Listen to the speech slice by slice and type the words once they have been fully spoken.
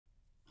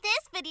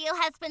video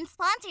has been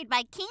sponsored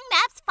by King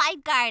Maps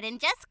 5 Guard and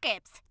Just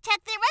Scripts.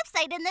 Check their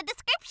website in the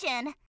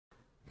description.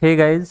 Hey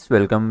guys,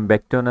 welcome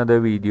back to another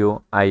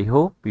video. I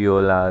hope you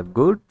all are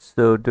good.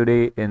 So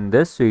today in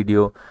this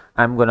video,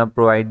 I'm gonna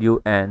provide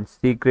you an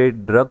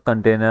secret drug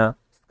container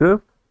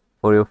script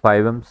for your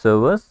FiveM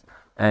servers,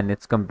 and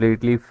it's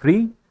completely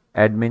free.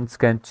 Admins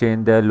can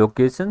change their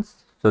locations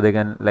so they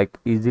can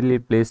easily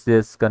place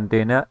this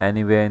container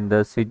anywhere in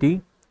the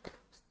city.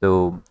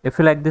 So if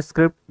you like this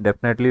script,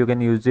 definitely you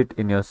can use it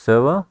in your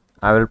server.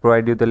 I will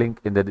provide you the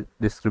link in the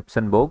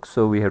description box,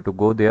 so we have to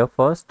go there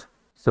first.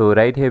 So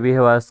right here we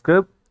have our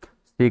script,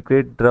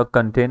 secret drug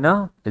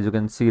container. As you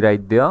can see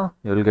right there,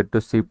 you will get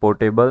to see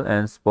portable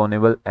and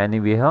spawnable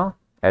anywhere.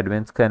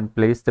 Admins can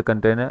place the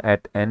container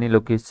at any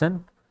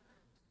location.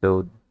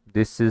 So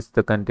this is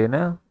the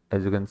container,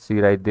 as you can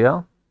see right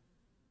there.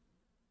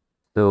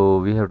 So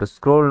we have to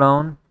scroll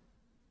down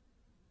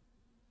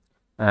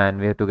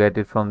and we have to get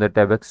it from the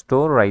Tabex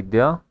store right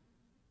there.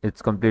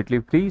 It's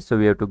completely free, so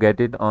we have to get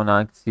it on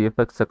our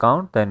CFX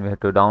account. Then we have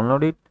to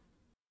download it.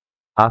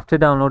 After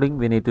downloading,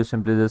 we need to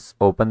simply just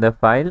open the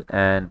file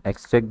and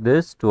extract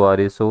this to our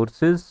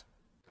resources.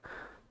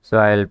 So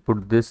I'll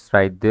put this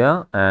right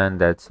there,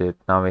 and that's it.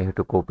 Now we have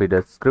to copy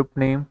the script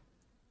name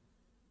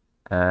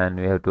and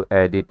we have to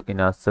add it in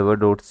our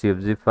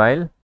server.cfg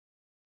file.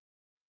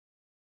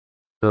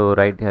 So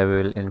right here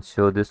we will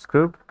ensure this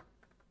script,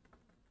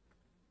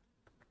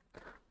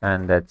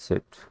 and that's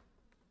it.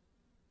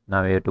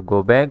 Now we have to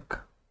go back,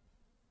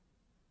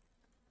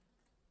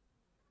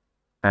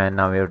 and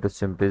now we have to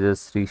simply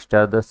just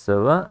restart the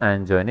server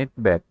and join it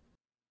back.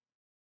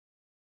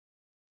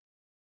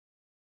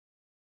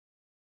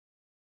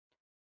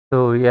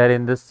 So we are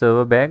in the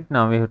server back.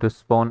 Now we have to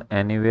spawn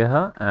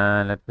anywhere,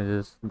 and let me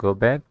just go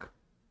back.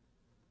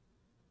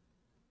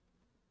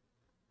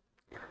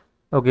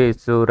 Okay,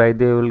 so right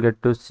there you will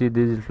get to see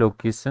these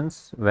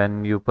locations.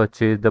 When you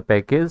purchase the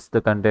package, the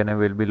container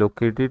will be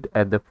located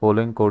at the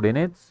following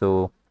coordinates.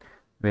 So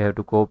we have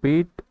to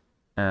copy it,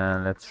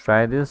 and let's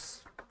try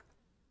this.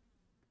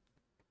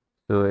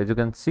 So as you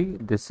can see,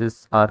 this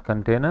is our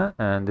container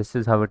and this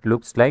is how it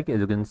looks like. As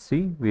you can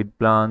see, weed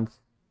plants,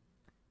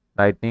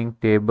 lightning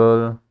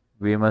table,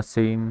 weigh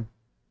machine,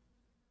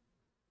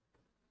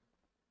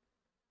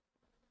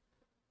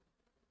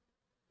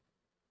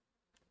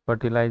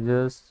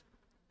 fertilizers,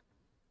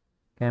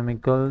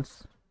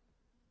 chemicals.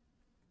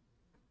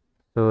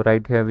 So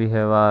right here we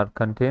have our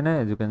container.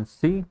 As you can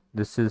see,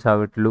 this is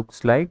how it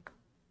looks like.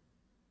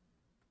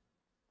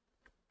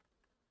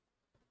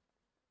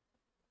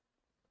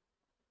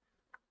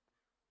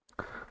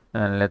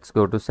 And let's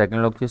go to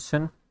second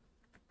location.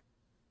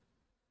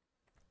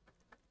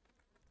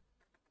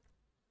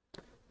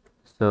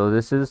 So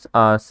this is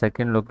our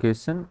second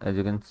location. As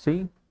you can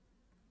see,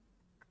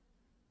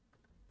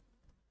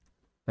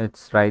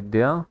 it's right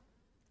there.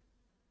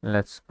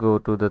 Let's go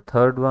to the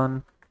third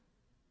one.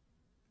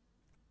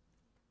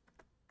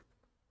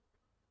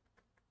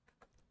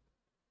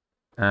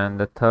 And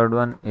the third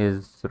one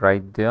is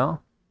right there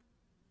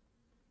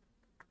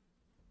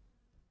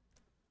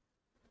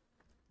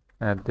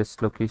at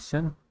this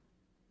location.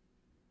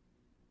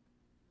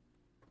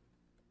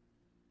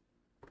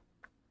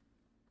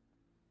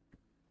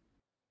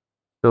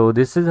 So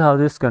this is how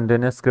this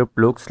container script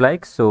looks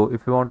like. So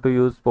if you want to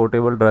use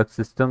portable drug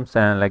systems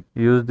and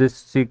use this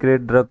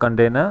secret drug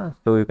container,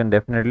 so you can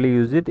definitely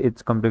use it.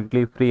 It's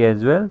completely free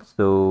as well.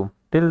 So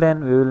till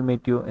then, we will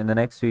meet you in the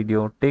next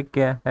video. Take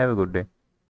care. Have a good day.